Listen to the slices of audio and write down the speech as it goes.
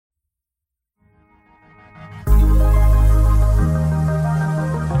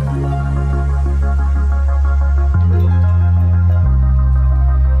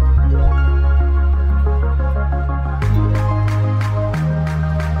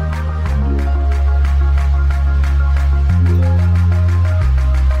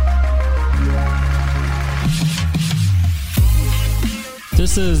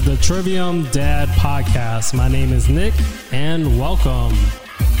This is the Trivium Dad Podcast. My name is Nick, and welcome.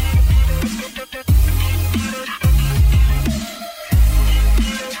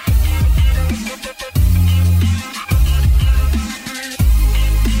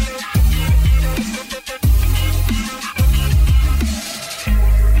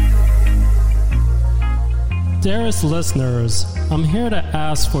 Dearest listeners, I'm here to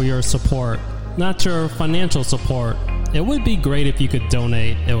ask for your support, not your financial support. It would be great if you could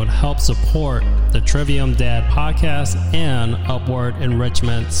donate. It would help support the Trivium Dad Podcast and Upward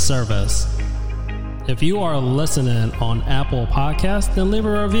Enrichment Service. If you are listening on Apple Podcasts, then leave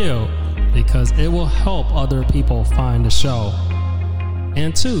a review because it will help other people find the show.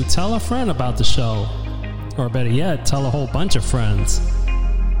 And two, tell a friend about the show. Or better yet, tell a whole bunch of friends.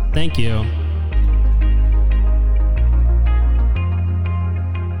 Thank you.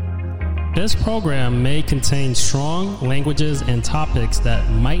 This program may contain strong languages and topics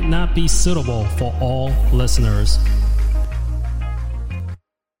that might not be suitable for all listeners.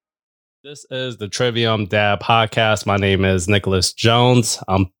 This is the Trivium Dad Podcast. My name is Nicholas Jones.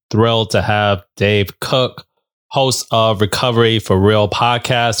 I'm thrilled to have Dave Cook, host of Recovery for Real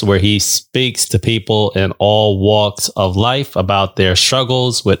podcast, where he speaks to people in all walks of life about their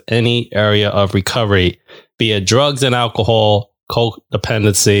struggles with any area of recovery, be it drugs and alcohol,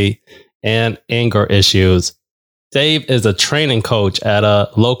 codependency, and anger issues. Dave is a training coach at a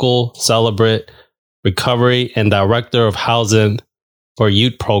local Celebrate Recovery and director of housing for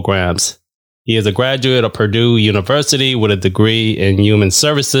youth programs. He is a graduate of Purdue University with a degree in human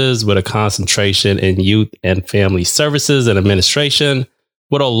services with a concentration in youth and family services and administration,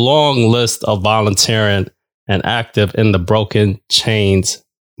 with a long list of volunteering and active in the Broken Chains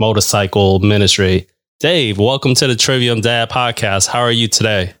motorcycle ministry. Dave, welcome to the Trivium Dad Podcast. How are you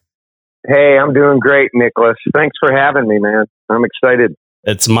today? Hey, I'm doing great, Nicholas. Thanks for having me, man. I'm excited.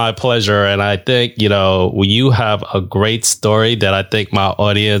 It's my pleasure. And I think, you have a great story that I think my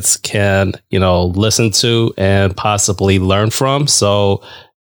audience can, listen to and possibly learn from. So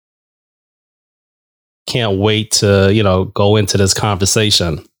can't wait to, go into this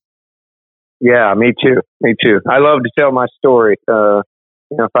conversation. Yeah, me too. Me too. I love to tell my story.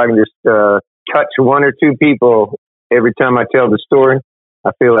 If I can just touch one or two people every time I tell the story, I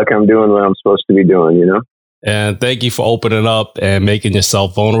feel like I'm doing what I'm supposed to be doing, And thank you for opening up and making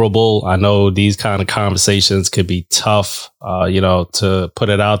yourself vulnerable. I know these kind of conversations could be tough, to put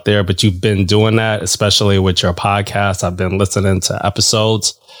it out there, but you've been doing that, especially with your podcast. I've been listening to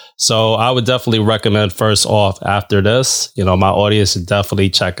episodes. So I would definitely recommend, first off, after this, my audience should definitely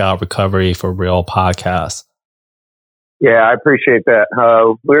check out Recovery for Real podcast. Yeah, I appreciate that.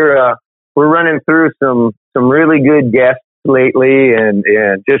 We're running through some really good guests lately and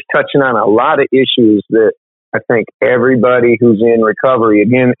just touching on a lot of issues that I think everybody who's in recovery,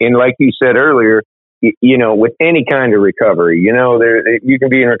 again, and like you said earlier, with any kind of recovery, you can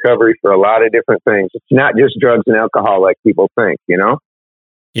be in recovery for a lot of different things. It's not just drugs and alcohol like people think,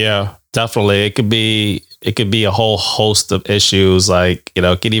 Yeah, definitely. It could be a whole host of issues. Like,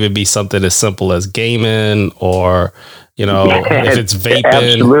 it could even be something as simple as gaming or, if it's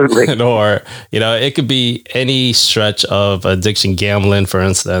vaping or, it could be any stretch of addiction, gambling, for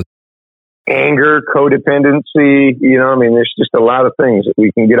instance. Anger, codependency, there's just a lot of things that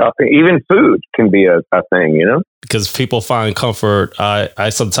we can get off. Even food can be a thing, Because people find comfort. I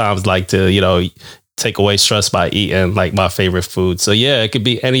sometimes like to, take away stress by eating like my favorite food. So yeah, it could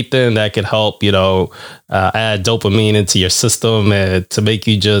be anything that could help, add dopamine into your system and to make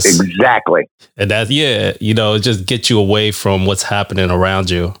you just exactly. And that, just get you away from what's happening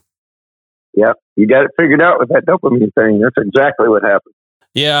around you. Yep. You got it figured out with that dopamine thing. That's exactly what happened.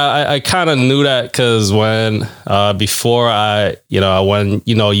 Yeah, I kind of knew that because when you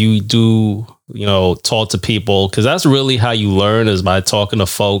do, talk to people, because that's really how you learn is by talking to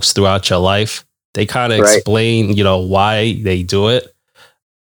folks throughout your life. They kind of explain, why they do it,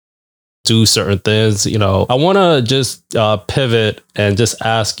 do certain things. I want to just pivot and just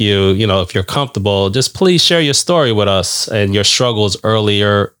ask you, if you're comfortable, just please share your story with us and your struggles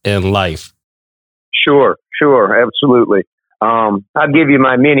earlier in life. Sure, absolutely. I'll give you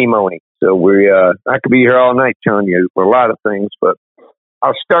my mini Moni. So I could be here all night telling you a lot of things, but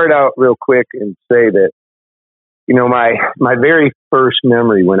I'll start out real quick and say that, my very first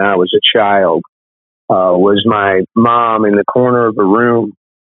memory when I was a child was my mom in the corner of the room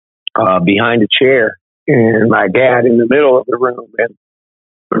behind a chair and my dad in the middle of the room. And,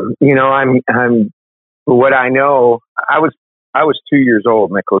 I'm what I know, I was 2 years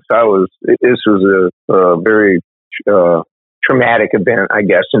old, Nicholas. This was a very traumatic event, I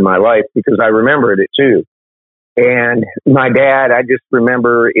guess, in my life because I remembered it too. And my dad, I just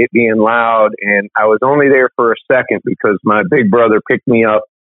remember it being loud, and I was only there for a second because my big brother picked me up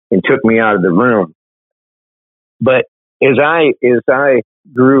and took me out of the room. But as I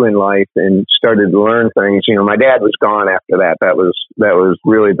grew in life and started to learn things, my dad was gone after that. That was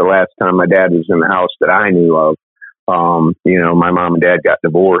really the last time my dad was in the house that I knew of. My mom and dad got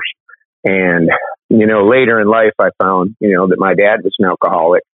divorced, and later in life I found that my dad was an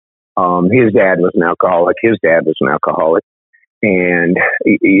alcoholic. His dad was an alcoholic. His dad was an alcoholic. And,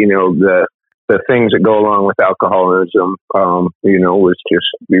 the things that go along with alcoholism, was just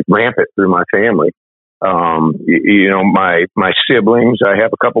rampant through my family. My siblings, I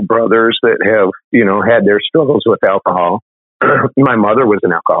have a couple brothers that have, had their struggles with alcohol. My mother was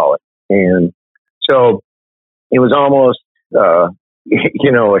an alcoholic. And so it was almost, a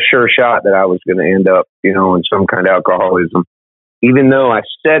sure shot that I was going to end up, in some kind of alcoholism. Even though I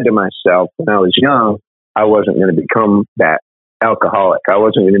said to myself when I was young, I wasn't going to become that alcoholic. I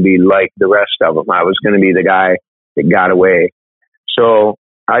wasn't going to be like the rest of them. I was going to be the guy that got away. So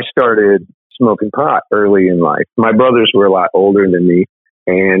I started smoking pot early in life. My brothers were a lot older than me,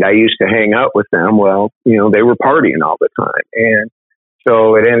 and I used to hang out with them. Well, they were partying all the time. And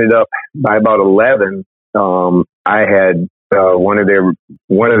so it ended up by about 11, I had one of their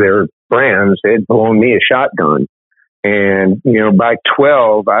friends, they had blown me a shotgun. And, by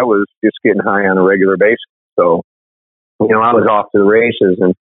 12, I was just getting high on a regular basis. So, I was off to the races,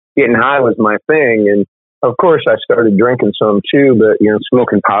 and getting high was my thing. And of course I started drinking some too, but,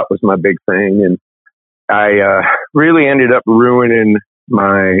 smoking pot was my big thing. And I really ended up ruining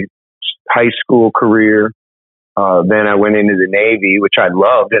my high school career. Then I went into the Navy, which I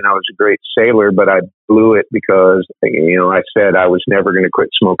loved, and I was a great sailor, but I blew it because, I said I was never going to quit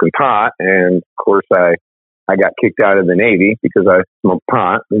smoking pot. And of course I got kicked out of the Navy because I smoked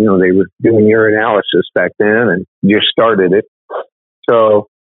pot. They were doing urinalysis back then and just started it. So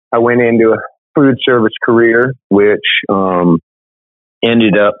I went into a food service career, which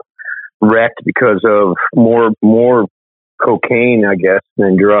ended up wrecked because of more cocaine, I guess,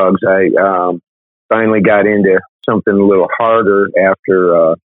 than drugs. I finally got into something a little harder after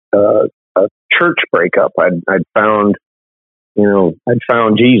a church breakup. I'd found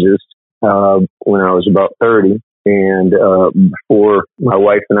Jesus when I was about 30, and before my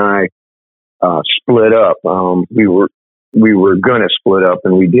wife and I split up, we were gonna split up,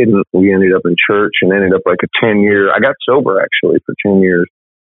 and we didn't. We ended up in church and ended up like a 10-year. I got sober actually for 10 years,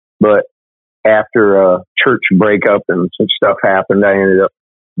 but after a church breakup and some stuff happened, I ended up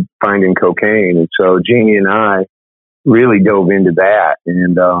finding cocaine, and so Jeannie and I really dove into that.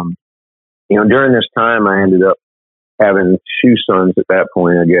 And during this time, I ended up having 2 sons at that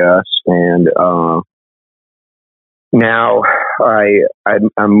point, I guess. And now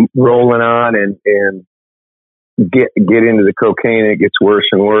I'm rolling on and get into the cocaine. It gets worse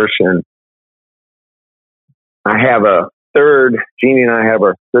and worse. And I have Jeannie and I have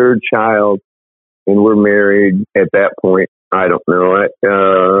our 3rd child, and we're married at that point. I don't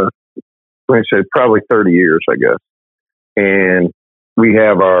know. I said probably 30 years, I guess. And we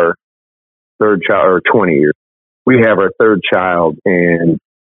have our 3rd child, or 20 years. We have our 3rd child, and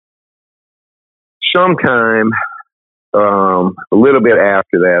sometime a little bit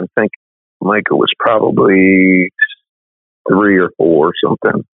after that, I think Michael was probably 3 or 4 or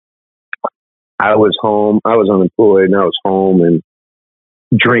something. I was home. I was unemployed, and I was home and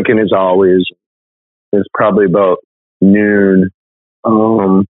drinking as always. It was probably about noon.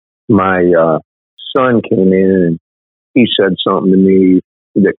 My son came in, and he said something to me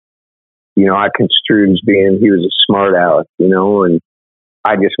that I construed as being he was a smart aleck, and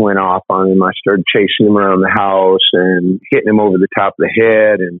I just went off on him. I started chasing him around the house and hitting him over the top of the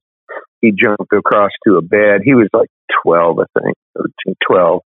head, and he jumped across to a bed. He was like 12, I think, 13,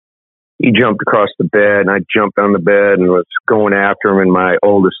 12. He jumped across the bed, and I jumped on the bed and was going after him, and my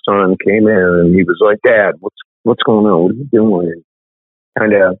oldest son came in, and he was like, "Dad, what's going on? What are you doing?" And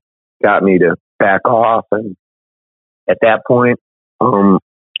kind of got me to back off. And at that point,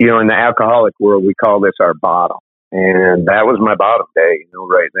 in the alcoholic world, we call this our bottom. And that was my bottom day,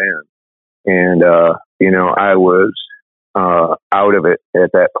 right then. And, I was out of it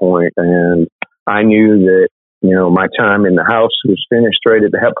at that point. And I knew that, my time in the house was finished right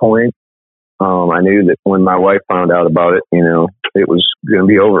at that point. I knew that when my wife found out about it, it was going to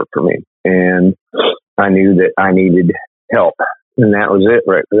be over for me. And I knew that I needed help. And that was it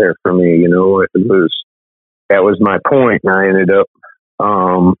right there for me. That was my point. And I ended up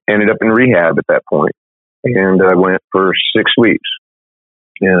in rehab at that point. And I went for 6 weeks.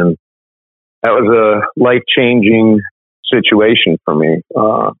 And that was a life-changing situation for me.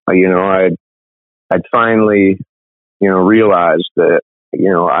 I'd finally, realized that,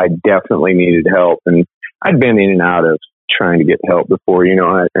 I definitely needed help. And I'd been in and out of trying to get help before.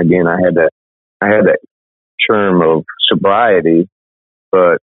 I had that term of sobriety,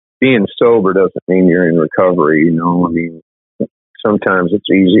 but being sober doesn't mean you're in recovery. Sometimes it's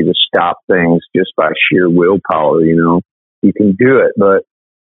easy to stop things just by sheer willpower. You can do it, but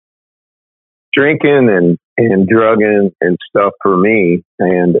drinking and drugging and stuff for me,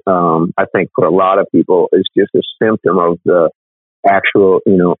 and I think for a lot of people, is just a symptom of the actual,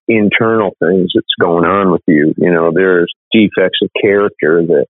 internal things that's going on with you. There's defects of character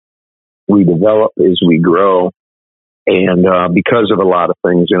that we develop as we grow, and because of a lot of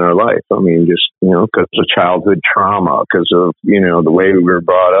things in our life. Just, because of childhood trauma, because of, the way we were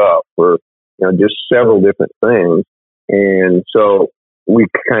brought up, or, just several different things. And so we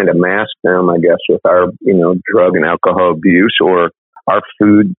kind of mask them, I guess, with our, drug and alcohol abuse, or our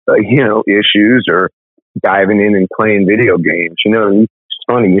food, issues, or diving in and playing video games. It's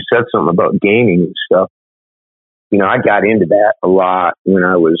funny, you said something about gaming and stuff. I got into that a lot when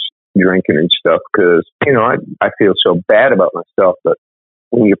I was drinking and stuff, because, I feel so bad about myself. But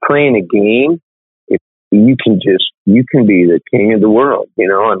when you're playing a game, you can be the king of the world. I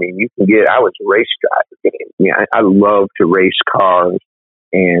was a race driver. I love to race cars,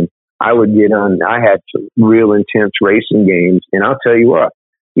 and I would get on. I had some real intense racing games, and I'll tell you what,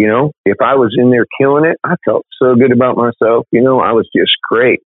 if I was in there killing it, I felt so good about myself. I was just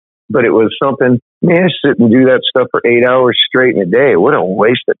great. But it was something, man, sit and do that stuff for 8 hours straight in a day. What a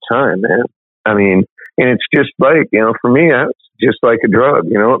waste of time, man. And it's just like, for me, that's just like a drug.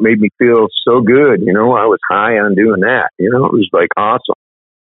 It made me feel so good. I was high on doing that. It was like awesome.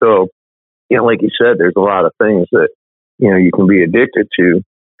 So, like you said, there's a lot of things that, you can be addicted to.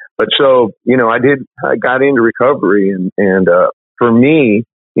 But so, I got into recovery, and for me,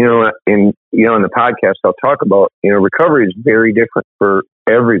 in the podcast, I'll talk about, recovery is very different for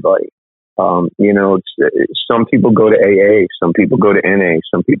everybody. Some people go to AA, some people go to NA,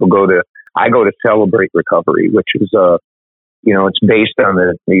 some people I go to Celebrate Recovery, which is, it's based on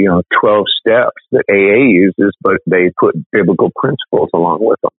the, 12 steps that AA uses, but they put biblical principles along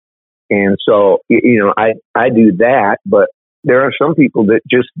with them. And so, I do that, but there are some people that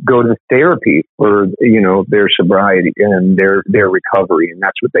just go to therapy for, their sobriety and their recovery, and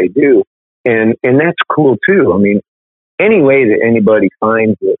that's what they do. And that's cool too. Any way that anybody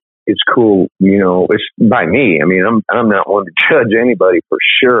finds it is cool, it's by me. I'm not one to judge anybody for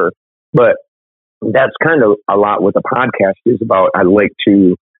sure, but that's kind of a lot what the podcast is about. I like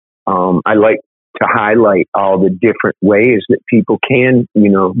to highlight all the different ways that people can,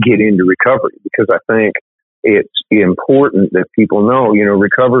 get into recovery, because I think it's important that people know,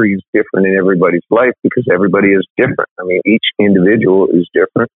 recovery is different in everybody's life, because everybody is different. Each individual is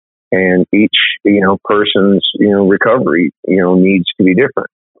different, and each, person's, recovery, needs to be different.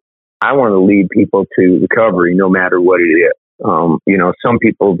 I want to lead people to recovery no matter what it is. Some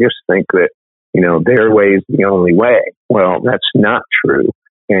people just think that, their way is the only way. Well, that's not true.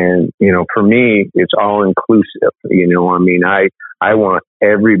 And, for me, it's all inclusive. I want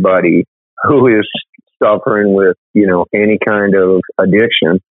everybody who is suffering with, any kind of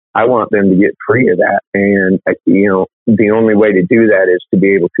addiction, I want them to get free of that. And, the only way to do that is to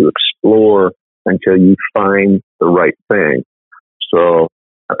be able to explore until you find the right thing. So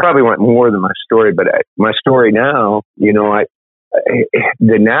I probably went more than my story, but my story now, the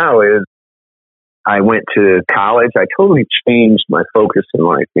now is I went to college. I totally changed my focus in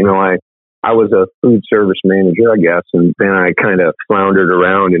life. I was a food service manager, I guess, and then I kind of floundered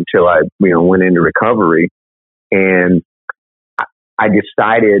around until I, went into recovery. And I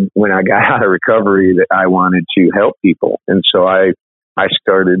decided when I got out of recovery that I wanted to help people. And so I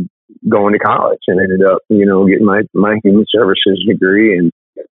started going to college and ended up, getting my human services degree. And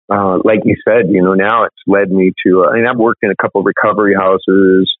like you said, now it's led me to, I've worked in a couple of recovery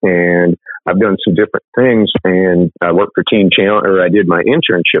houses, and I've done some different things. And I worked for Teen Challenge, or I did my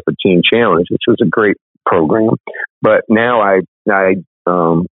internship at Teen Challenge, which was a great program. But now I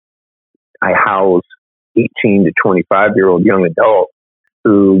house 18 to 25-year-old young adults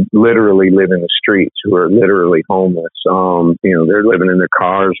who literally live in the streets, who are literally homeless. They're living in their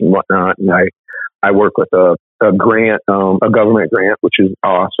cars and whatnot. And I work with a grant, a government grant, which is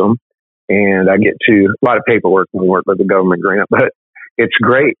awesome. And I get to a lot of paperwork when we work with the government grant, but it's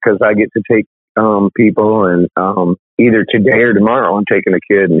great because I get to take people, and either today or tomorrow I'm taking a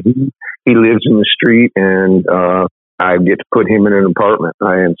kid, and he lives in the street, and I get to put him in an apartment.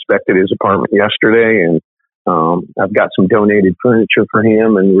 I inspected his apartment yesterday, and I've got some donated furniture for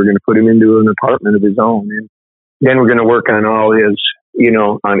him, and we're going to put him into an apartment of his own. And then we're going to work on all his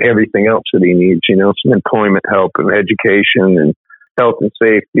on everything else that he needs, some employment help and education and health and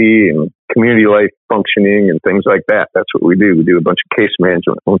safety and community life functioning and things like that. That's what we do. We do a bunch of case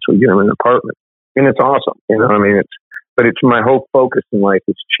management once we get them in an apartment. And it's awesome. But it's my whole focus in life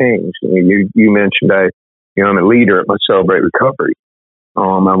has changed. I mean, you mentioned I'm a leader at my Celebrate Recovery.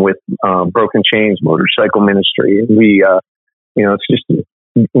 I'm with Broken Chains Motorcycle Ministry. And we, it's just,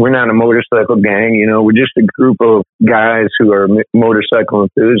 we're not a motorcycle gang, we're just a group of guys who are motorcycle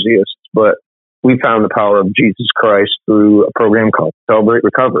enthusiasts, but we found the power of Jesus Christ through a program called Celebrate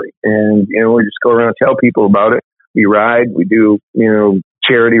Recovery. And, we just go around and tell people about it. We ride, we do,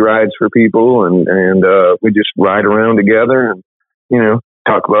 charity rides for people and we just ride around together and,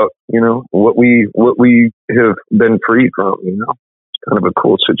 talk about, what we have been freed from, It's kind of a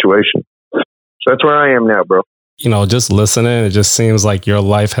cool situation. So that's where I am now, bro. Just listening, it just seems like your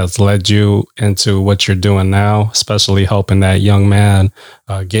life has led you into what you're doing now, especially helping that young man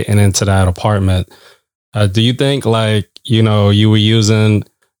getting into that apartment. Do you think you were using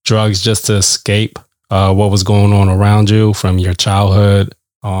drugs just to escape what was going on around you from your childhood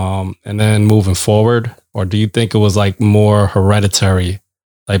and then moving forward? Or do you think it was more hereditary?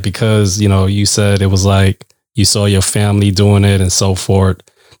 Because, you said it was you saw your family doing it and so forth.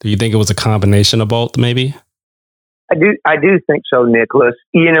 Do you think it was a combination of both maybe? I do think so, Nicholas.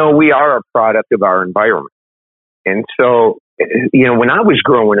 We are a product of our environment. And so, when I was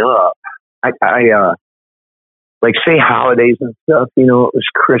growing up, I say holidays and stuff, it was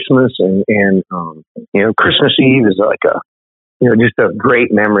Christmas and Christmas Eve is just a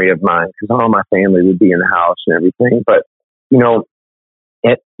great memory of mine because all my family would be in the house and everything. But,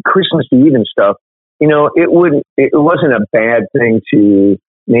 at Christmas Eve and stuff, it wasn't a bad thing to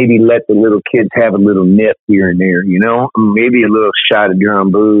maybe let the little kids have a little nip here and there, maybe a little shot of John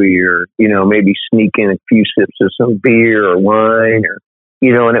Bowie or, maybe sneak in a few sips of some beer or wine or,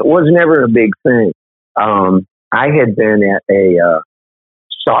 and it was never a big thing. I had been at a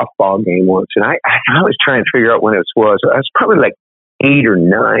softball game once and I was trying to figure out when it was. I was probably 8 or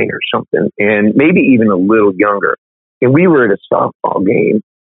 9 or something and maybe even a little younger. And we were at a softball game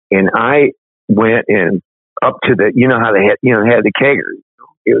and I went and up to the, how they had the kegger.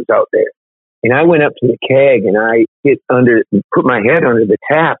 It was out there. And I went up to the keg and I put my head under the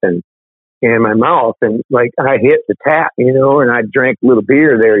tap and my mouth and I hit the tap, and I drank a little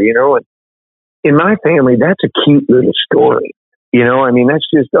beer there, and in my family, that's a cute little story. That's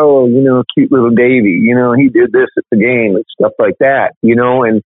just, cute little Davy, he did this at the game and stuff like that,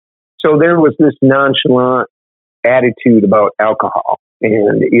 and so there was this nonchalant attitude about alcohol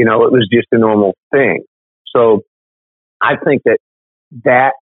and, it was just a normal thing. So I think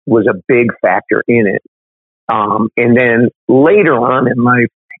that was a big factor in it. And then later on in life,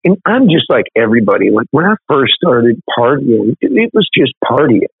 and I'm just like everybody, when I first started partying, it was just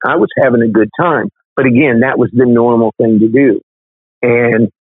partying. I was having a good time. But again, that was the normal thing to do. And,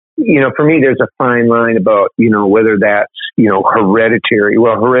 for me, there's a fine line about, whether that's, hereditary.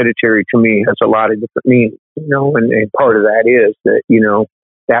 Well, hereditary to me has a lot of different meanings, and part of that is that,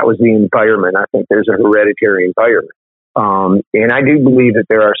 that was the environment. I think there's a hereditary environment. And I do believe that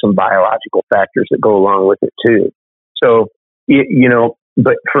there are some biological factors that go along with it too. So,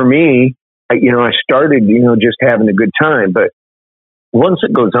 but for me, I started, just having a good time. But once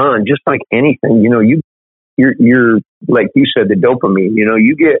it goes on, just like anything, you're like you said, the dopamine.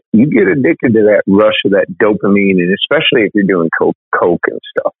 You get addicted to that rush of that dopamine, and especially if you're doing coke and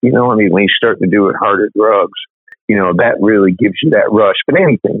stuff. When you start to do it harder drugs, that really gives you that rush. But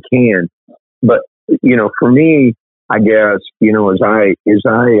anything can. But for me, I guess, as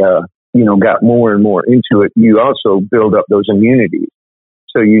I got more and more into it, you also build up those immunities.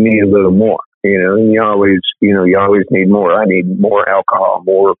 So you need a little more, and you always need more. I need more alcohol,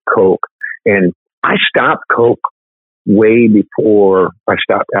 more Coke. And I stopped Coke way before I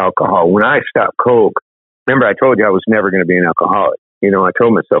stopped alcohol. When I stopped Coke, remember I told you I was never going to be an alcoholic. I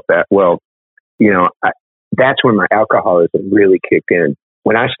told myself that. Well, that's when my alcoholism really kicked in.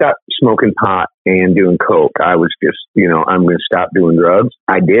 When I stopped smoking pot and doing Coke, I was just, I'm going to stop doing drugs.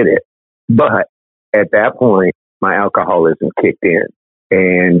 I did it. But at that point, my alcoholism kicked in.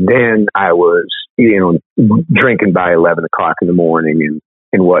 And then I was, drinking by 11 o'clock in the morning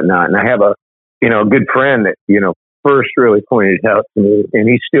and whatnot. And I have a good friend that, first really pointed it out to me. And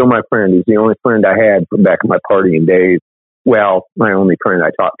he's still my friend. He's the only friend I had from back in my partying days. Well, my only friend I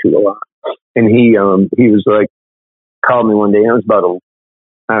talked to a lot. And he was called me one day. It was about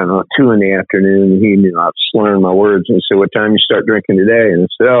 2 in the afternoon. He knew I was slurring my words and said, "What time you start drinking today?" And I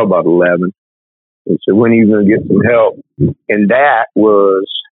said, "Oh, about 11. He said, "When are you going to get some help?" And that was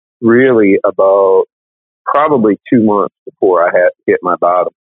really about probably 2 months before I had hit my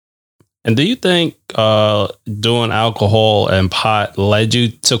bottom. And do you think doing alcohol and pot led you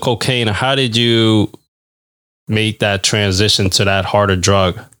to cocaine? Or how did you make that transition to that harder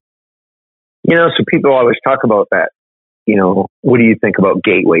drug? So people always talk about that. What do you think about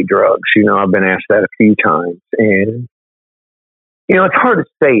gateway drugs? I've been asked that a few times. And, it's hard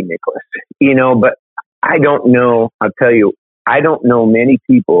to say, Nicholas, but I don't know. I'll tell you, I don't know many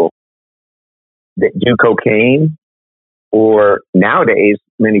people that do cocaine, or nowadays,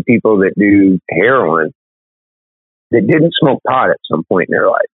 many people that do heroin that didn't smoke pot at some point in their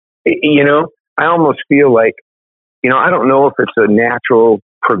life. I almost feel like, I don't know if it's a natural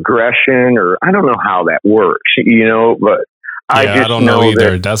progression, or I don't know how that works, but I don't know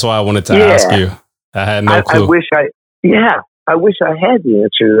either. That's why I wanted to ask you. I had no clue. I wish I had the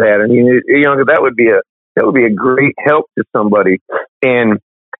answer to that. I mean, that would be a great help to somebody. And,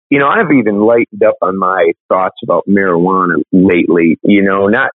 I've even lightened up on my thoughts about marijuana lately,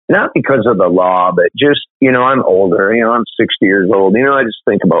 not because of the law, but just, I'm older, I'm 60 years old, I just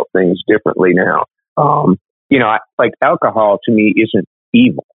think about things differently now. Like alcohol to me isn't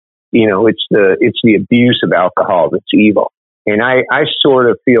evil. It's the abuse of alcohol that's evil. And I sort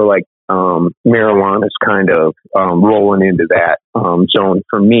of feel like marijuana is kind of rolling into that zone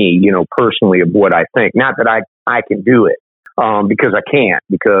for me, personally, of what I think. Not that I can do it, because I can't,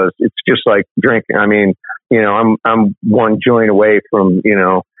 because it's just like drinking. I mean, I'm one joint away from,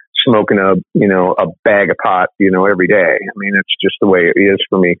 smoking a bag of pot, every day. I mean, it's just the way it is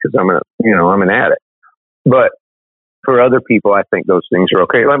for me, because I'm an addict. But for other people, I think those things are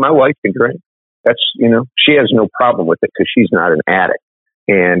okay. Like my wife can drink. That's, she has no problem with it because she's not an addict.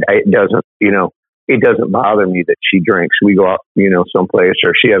 And it doesn't bother me that she drinks. We go out, someplace,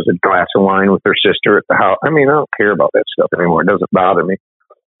 or she has a glass of wine with her sister at the house. I mean, I don't care about that stuff anymore. It doesn't bother me.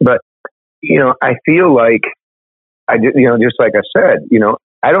 But, I feel like just like I said,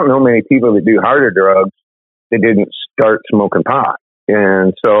 I don't know many people that do harder drugs that didn't start smoking pot.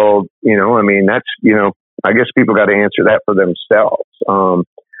 And so, that's, I guess people got to answer that for themselves.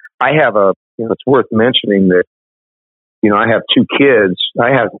 I have it's worth mentioning that, I have 2 kids.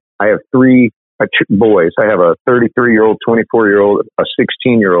 I have 3 boys. I have a 33-year-old, 24-year-old, a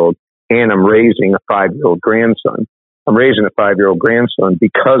 16-year-old, and I'm raising a 5-year-old grandson. I'm raising a 5-year-old grandson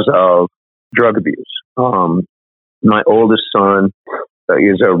because of drug abuse. My oldest son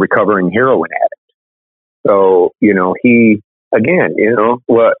is a recovering heroin addict. So, he, again,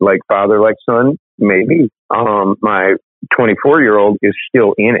 like father, like son, maybe. My 24-year-old is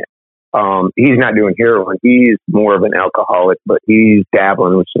still in it. He's not doing heroin. He's more of an alcoholic, but he's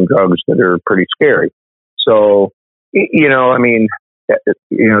dabbling with some drugs that are pretty scary. So, that's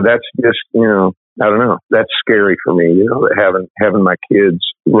just, I don't know. That's scary for me, having my kids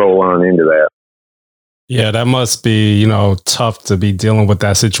roll on into that. Yeah, that must be, tough to be dealing with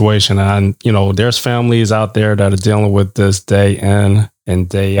that situation. And, there's families out there that are dealing with this day in and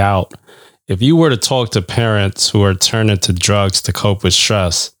day out. If you were to talk to parents who are turning to drugs to cope with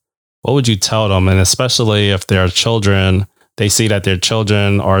stress, what would you tell them? And especially if their children, they see that their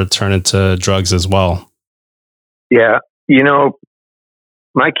children are turning to drugs as well. Yeah.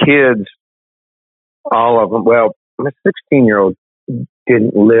 My kids, all of them, well, my 16-year-old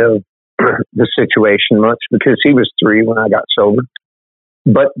didn't live the situation much because he was 3 when I got sober.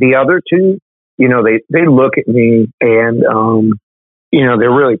 But the other 2, they look at me and,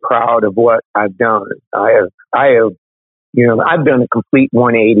 they're really proud of what I've done. I have, I've done a complete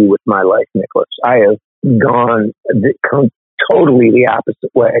 180 with my life, Nicholas. I have gone totally the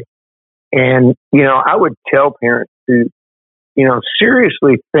opposite way. And, I would tell parents to,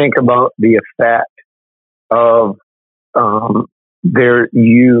 seriously think about the effect of their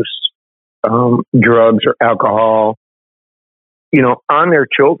use, drugs or alcohol, on their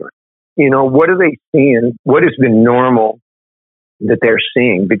children. What are they seeing? What is the normal that they're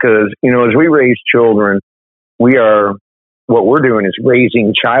seeing? Because, as we raise children, what we're doing is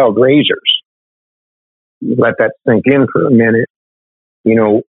raising child raisers. Let that sink in for a minute.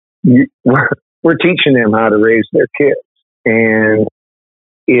 We're teaching them how to raise their kids. And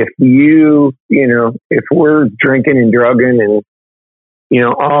if if we're drinking and drugging and,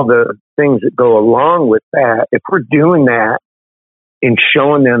 all the things that go along with that, if we're doing that and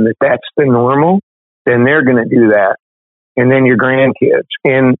showing them that that's the normal, then they're going to do that. And then your grandkids.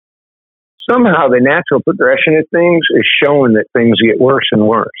 And somehow the natural progression of things is showing that things get worse and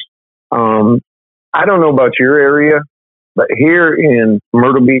worse. I don't know about your area, but here in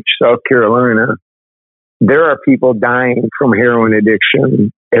Myrtle Beach, South Carolina, there are people dying from heroin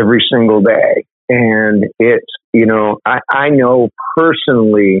addiction every single day. And it's, I know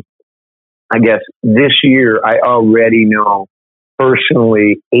personally I guess this year I already know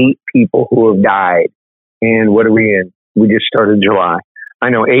personally 8 people who have died. And what are we in? We just started July. I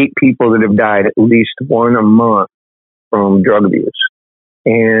know 8 people that have died, at least one a month, from drug abuse.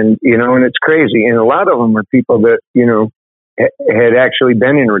 And, and it's crazy. And a lot of them are people that, had actually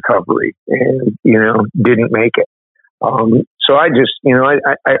been in recovery and, didn't make it. So I just,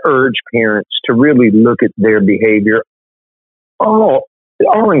 I urge parents to really look at their behavior, all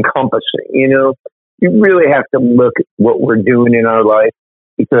encompassing. You really have to look at what we're doing in our life,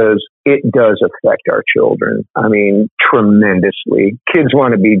 because it does affect our children. I mean, tremendously. Kids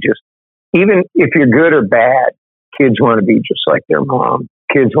want to be even if you're good or bad, kids want to be just like their mom.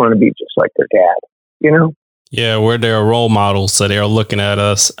 Kids want to be just like their dad, Yeah, we're their role models. So they're looking at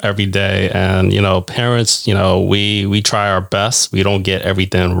us every day. And, parents, we try our best. We don't get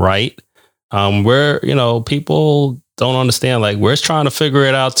everything right. People don't understand, like, we're trying to figure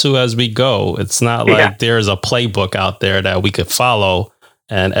it out too as we go. It's not like there's a playbook out there that we could follow.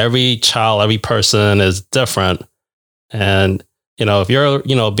 And every child, every person is different. And, if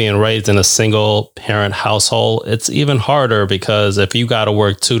you're, being raised in a single parent household, it's even harder, because if you got to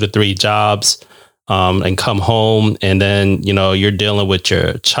work 2 to 3 jobs and come home, and then, you're dealing with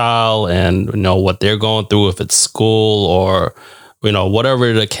your child and, what they're going through, if it's school or,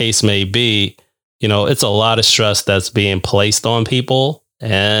 whatever the case may be, it's a lot of stress that's being placed on people.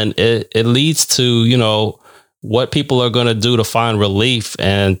 And it leads to, what people are going to do to find relief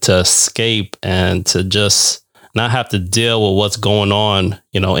and to escape and to just not have to deal with what's going on,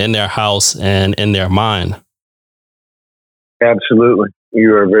 in their house and in their mind. Absolutely.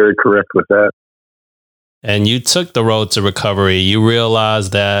 You are very correct with that. And you took the road to recovery. You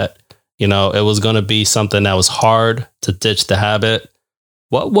realized that, it was going to be something that was hard to ditch the habit.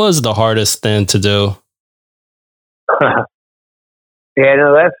 What was the hardest thing to do?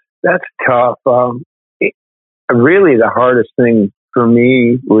 That's tough. Really, the hardest thing for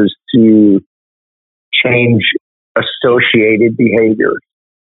me was to change associated behaviors.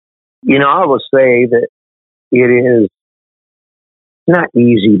 I will say that it is not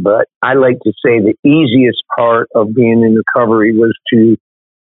easy, but I like to say the easiest part of being in recovery was to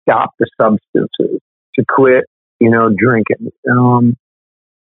stop the substances, to quit, drinking.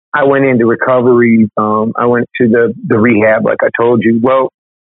 I went into recovery. I went to the rehab, like I told you. Well,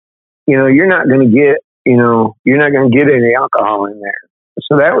 you're not going to get, you're not going to get any alcohol in there.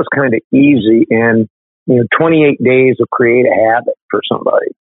 So that was kind of easy. And, 28 days will create a habit for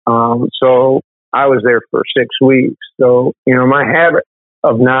somebody. So I was there for 6 weeks. So, my habit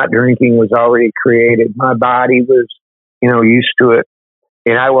of not drinking was already created. My body was, used to it.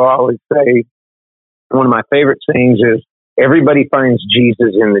 And I will always say, one of my favorite sayings is, everybody finds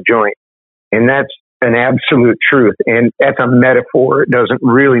Jesus in the joint. And that's an absolute truth. And that's a metaphor. It doesn't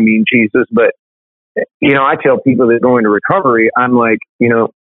really mean Jesus. But, I tell people that go into recovery, I'm like,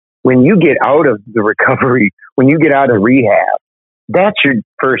 when you get out of the recovery, when you get out of rehab, that's your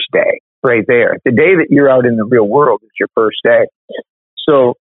first day right there. The day that you're out in the real world is your first day.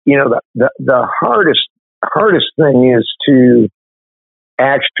 So, the hardest thing is to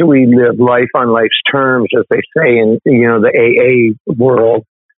actually live life on life's terms, as they say in, the AA world.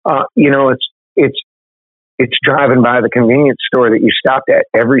 It's driving by the convenience store that you stopped at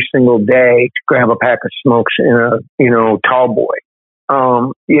every single day to grab a pack of smokes in a, tall boy.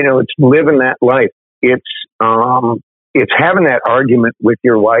 It's living that life. It's having that argument with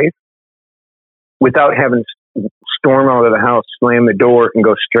your wife without having to storm out of the house, slam the door, and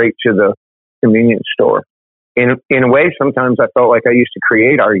go straight to the convenience store. In a way, sometimes I felt like I used to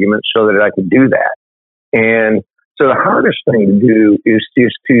create arguments so that I could do that. And so the hardest thing to do is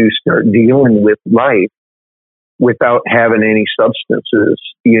just to start dealing with life without having any substances,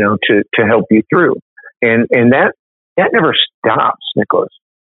 to help you through. And that never stops, Nicholas.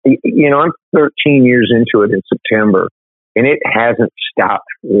 I'm 13 years into it in September, and it hasn't stopped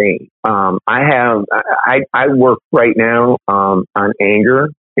for me. I work right now on anger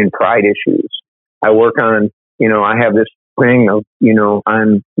and pride issues. I work on, I have this thing of,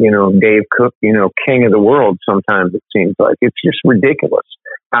 I'm, Dave Cook, king of the world. Sometimes it seems like it's just ridiculous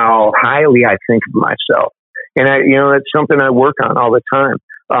how highly I think of myself. And that's something I work on all the time.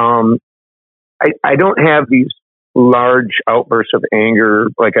 I don't have these large outbursts of anger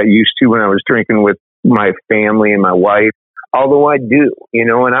like I used to when I was drinking with my family and my wife, although I do,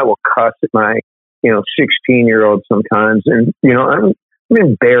 and I will cuss at my, 16-year-old sometimes. And, I'm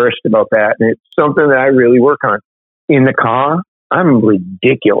embarrassed about that. And it's something that I really work on. In the car, I'm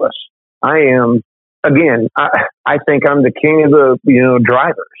ridiculous. I am, again, I think I'm the king of the,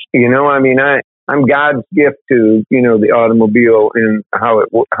 drivers. I'm God's gift to, the automobile and how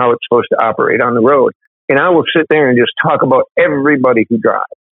it's supposed to operate on the road. And I will sit there and just talk about everybody who drives.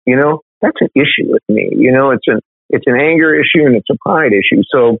 That's an issue with me. It's an anger issue and it's a pride issue.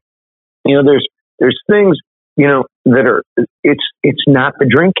 So, there's things, that are, it's not the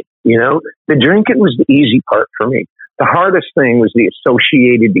drinking, the drinking was the easy part for me. The hardest thing was the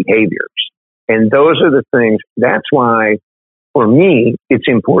associated behaviors. And those are the things, that's why for me, it's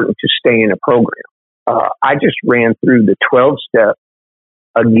important to stay in a program. I just ran through the 12 step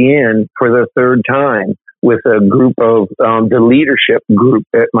again for the third time with a group of the leadership group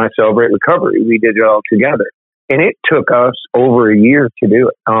at my Celebrate Recovery. We did it all together. And it took us over a year to do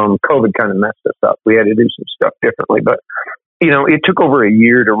it. COVID kind of messed us up. We had to do some stuff differently. But, it took over a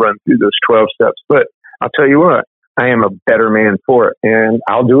year to run through those 12 steps. But I'll tell you what, I am a better man for it. And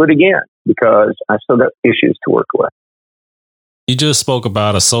I'll do it again because I still got issues to work with. You just spoke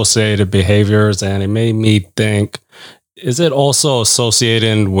about associated behaviors, and it made me think, is it also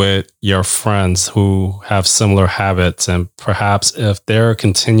associated with your friends who have similar habits? And perhaps if they're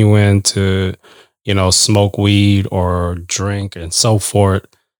continuing to, smoke weed or drink and so forth,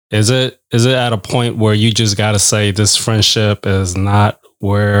 is it at a point where you just got to say this friendship is not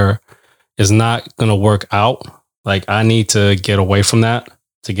going to work out? Like, I need to get away from that,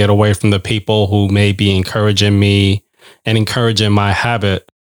 to get away from the people who may be encouraging me and encouraging my habit.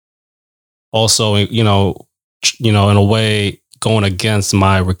 Also, in a way, going against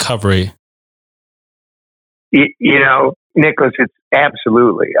my recovery. Nicholas, it's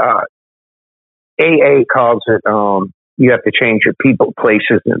absolutely. AA calls it, you have to change your people,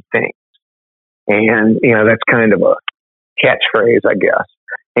 places, and things. And, that's kind of a catchphrase, I guess.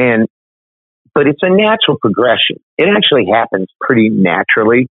 But it's a natural progression. It actually happens pretty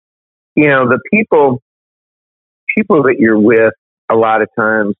naturally. The people that you're with, a lot of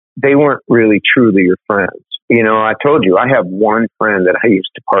times, they weren't really truly your friends. I told you, I have one friend that I used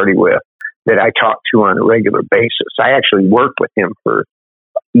to party with that I talk to on a regular basis. I actually worked with him for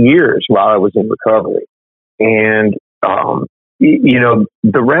years while I was in recovery. And,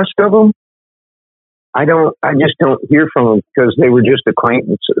 the rest of them, I just don't hear from them because they were just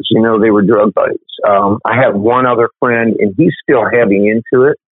acquaintances. They were drug buddies. I have one other friend and he's still heavy into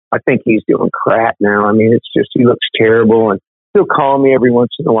it. I think he's doing crack now. I mean, it's just, he looks terrible, and he'll call me every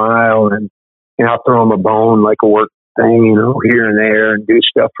once in a while and I'll throw him a bone, like a work thing, here and there, and do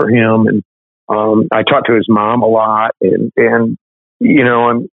stuff for him. And, I talk to his mom a lot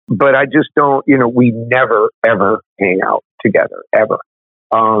but I just don't, we never, ever hang out together, ever.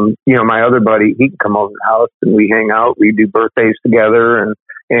 My other buddy, he can come over to the house and we hang out, we do birthdays together,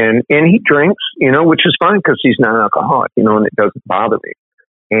 and he drinks, which is fine because he's not an alcoholic, and it doesn't bother me.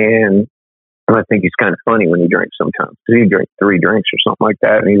 And I think he's kind of funny when he drinks sometimes. He drinks 3 drinks or something like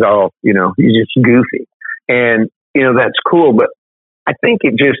that. And he's all, he's just goofy. And, that's cool. But I think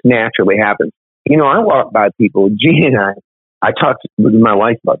it just naturally happens. I walk by people, G and I talked with my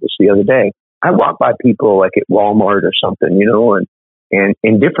wife about this the other day. I walk by people like at Walmart or something, and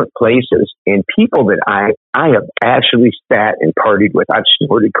in different places, and people that I have actually sat and partied with. I've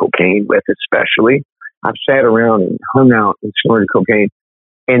snorted cocaine with, especially. I've sat around and hung out and snorted cocaine.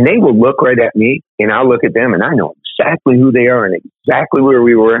 And they will look right at me, and I'll look at them, and I know exactly who they are and exactly where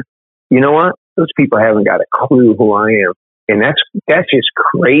we were. You know what? Those people haven't got a clue who I am. And that's just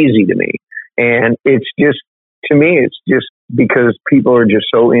crazy to me. And it's just, to me, it's just because people are just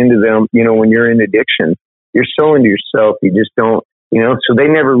so into them. When you're in addiction, you're so into yourself, you just don't, so they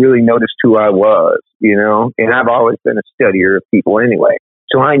never really noticed who I was, and I've always been a studier of people anyway.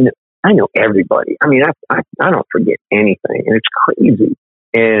 So I know everybody. I mean, I don't forget anything, and it's crazy.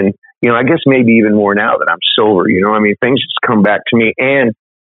 And, I guess maybe even more now that I'm sober, things just come back to me. And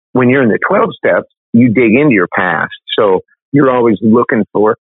when you're in the 12 steps, you dig into your past. So you're always looking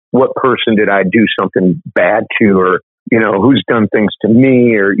for, what person did I do something bad to, or, who's done things to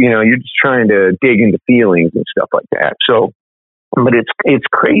me, or, you're just trying to dig into feelings and stuff like that. So, but it's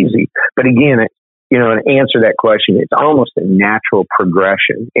crazy. But again, to answer that question, it's almost a natural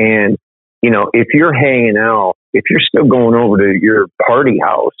progression. And, if you're hanging out, if you're still going over to your party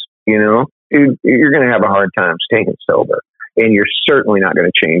house, you're going to have a hard time staying sober, and you're certainly not going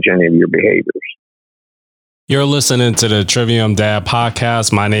to change any of your behaviors. You're listening to the Trivium Dad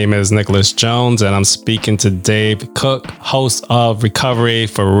podcast. My name is Nicholas Jones, and I'm speaking to Dave Cook, host of Recovery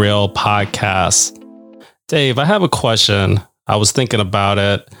for Real podcast. Dave, I have a question. I was thinking about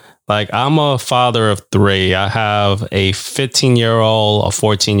it. Like, I'm a father of 3. I have a 15-year-old, a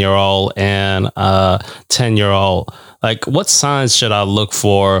 14-year-old, and a 10-year-old. Like, what signs should I look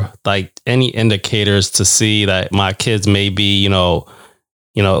for? Like, any indicators to see that my kids may be,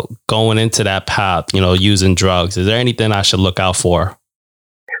 going into that path, using drugs? Is there anything I should look out for?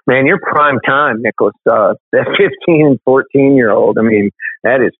 Man, you're prime time, Nicholas. That 15 and 14-year-old, I mean,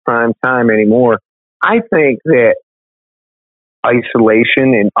 that is prime time anymore. I think that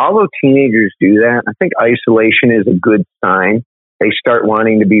isolation, and although teenagers do that, I think isolation is a good sign. They start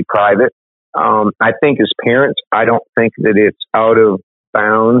wanting to be private. I think as parents, I don't think that it's out of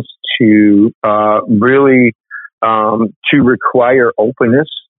bounds to really to require openness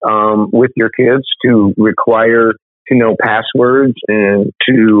with your kids, to require to know passwords and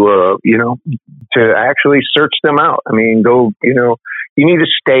to to actually search them out. I mean, you need to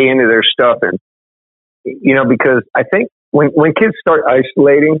stay into their stuff, and because I think when kids start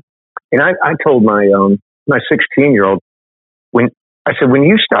isolating, and I told my 16-year-old, when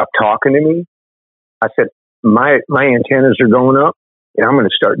you stop talking to me, I said my antennas are going up and I'm going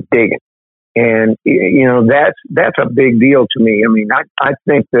to start digging. And that's a big deal to me. I mean, I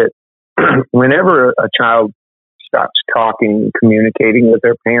think that whenever a child stops talking and communicating with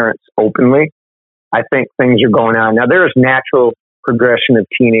their parents openly, I think things are going on. Now, there's natural progression of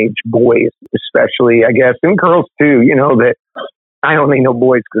teenage boys, especially, I guess, and girls too, that I only know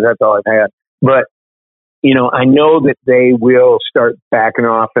boys because that's all I've had. But, I know that they will start backing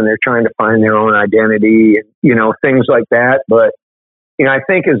off and they're trying to find their own identity and, things like that. But, I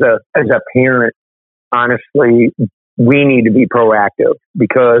think as a parent, honestly, we need to be proactive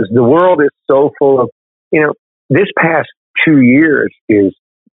because the world is so full of, this past 2 years is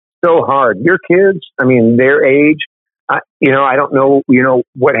so hard. Your kids, I mean, their age, I don't know,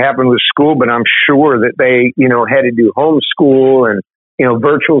 what happened with school, but I'm sure that they, had to do homeschool and,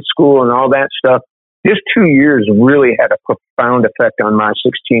 virtual school and all that stuff. This 2 years really had a profound effect on my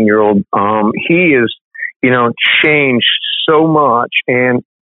 16-year-old. He is, changed so much, and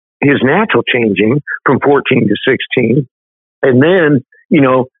his natural changing from 14 to 16. And then,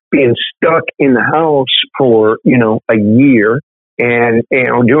 being stuck in the house for, a year and,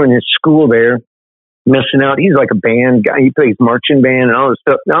 doing his school there, missing out. He's like a band guy. He plays marching band and all the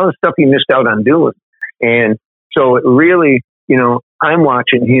stuff he missed out on doing. And so it really, I'm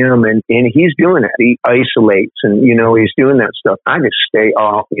watching him and he's doing that. He isolates and, he's doing that stuff. I just stay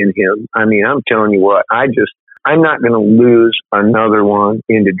off in him. I mean, I'm telling you what, I'm not going to lose another one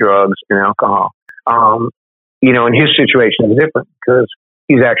into drugs and alcohol. And his situation is different because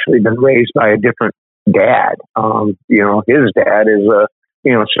he's actually been raised by a different dad. His dad is a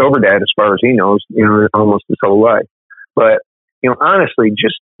sober dad as far as he knows, almost his whole life. But, honestly,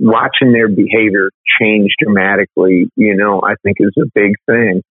 just watching their behavior change dramatically, I think is a big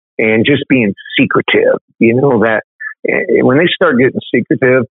thing. And just being secretive, that when they start getting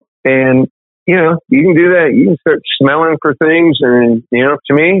secretive and, you can do that. You can start smelling for things. And,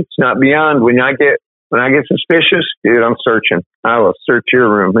 to me, it's not beyond when I get suspicious, dude, I'm searching. I will search your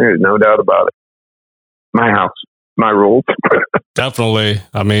room. There's no doubt about it. My house, my rules. Definitely.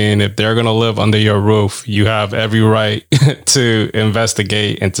 I mean, if they're going to live under your roof, you have every right to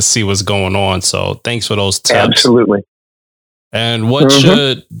investigate and to see what's going on. So thanks for those tips. Absolutely. And what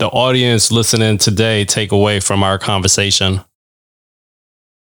should the audience listening today take away from our conversation?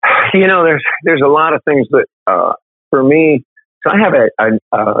 There's a lot of things that, for me, so I have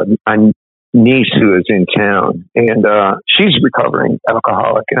a niece who is in town and, she's recovering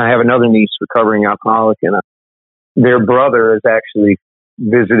alcoholic, and I have another niece recovering alcoholic, and their brother has actually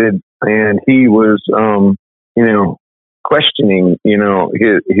visited, and he was, questioning,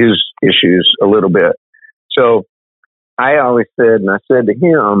 his issues a little bit. So I always said, and I said to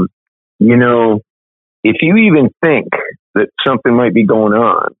him, if you even think that something might be going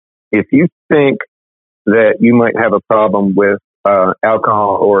on, if you think that you might have a problem with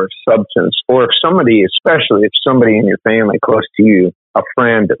alcohol or substance, or if somebody, especially if somebody in your family close to you, a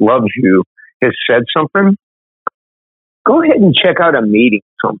friend that loves you, has said something, go ahead and check out a meeting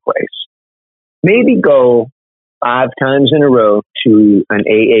someplace. Maybe go 5 times in a row to an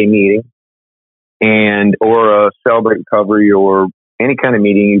AA meeting or a Celebrate Recovery or any kind of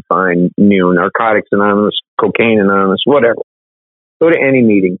meeting you find new, Narcotics Anonymous, Cocaine Anonymous, whatever. Go to any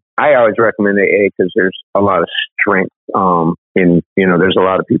meeting. I always recommend AA because there's a lot of strength. There's a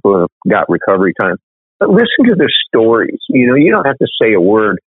lot of people who have got recovery time. But listen to their stories. You don't have to say a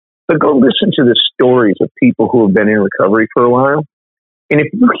word, but go listen to the stories of people who have been in recovery for a while. And if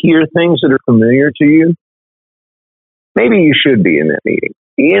you hear things that are familiar to you, maybe you should be in that meeting.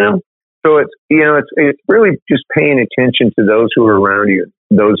 So it's really just paying attention to those who are around you,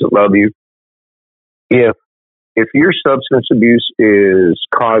 those that love you. If your substance abuse is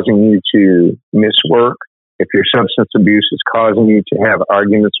causing you to miss work, if your substance abuse is causing you to have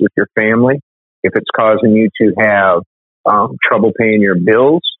arguments with your family, if it's causing you to have trouble paying your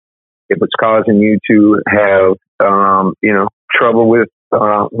bills, if it's causing you to have, trouble with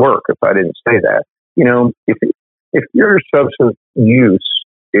work, if I didn't say that, if your substance use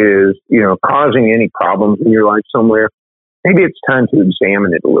is, causing any problems in your life somewhere, maybe it's time to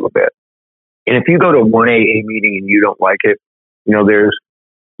examine it a little bit. And if you go to one AA meeting and you don't like it,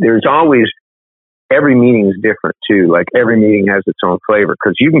 there's always, every meeting is different too. Like every meeting has its own flavor,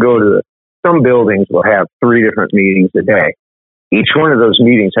 because you can go to some buildings will have 3 different meetings a day. Each one of those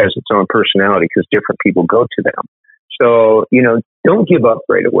meetings has its own personality because different people go to them. So, don't give up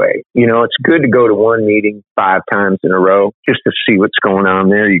right away. It's good to go to one meeting 5 times in a row just to see what's going on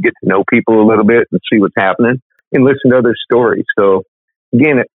there. You get to know people a little bit and see what's happening and listen to other stories. So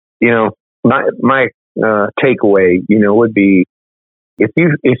again, my takeaway, would be if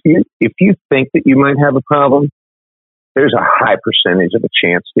you think that you might have a problem, there's a high percentage of a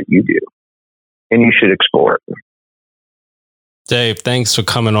chance that you do, and you should explore it. Dave, thanks for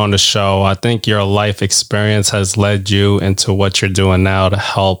coming on the show. I think your life experience has led you into what you're doing now to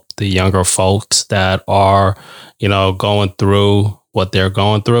help the younger folks that are, going through what they're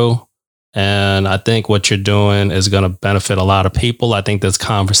going through. And I think what you're doing is going to benefit a lot of people. I think this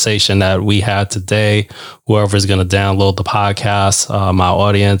conversation that we had today, whoever's going to download the podcast, my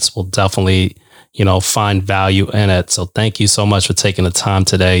audience will definitely, find value in it. So thank you so much for taking the time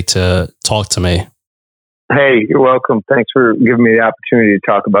today to talk to me. Hey, you're welcome. Thanks for giving me the opportunity to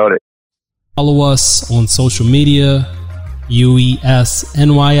talk about it. Follow us on social media,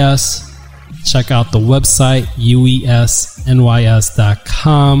 UESNYS. Check out the website, uesnys.com.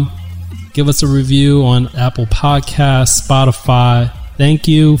 Give us a review on Apple Podcasts, Spotify. Thank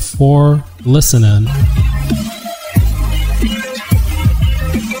you for listening.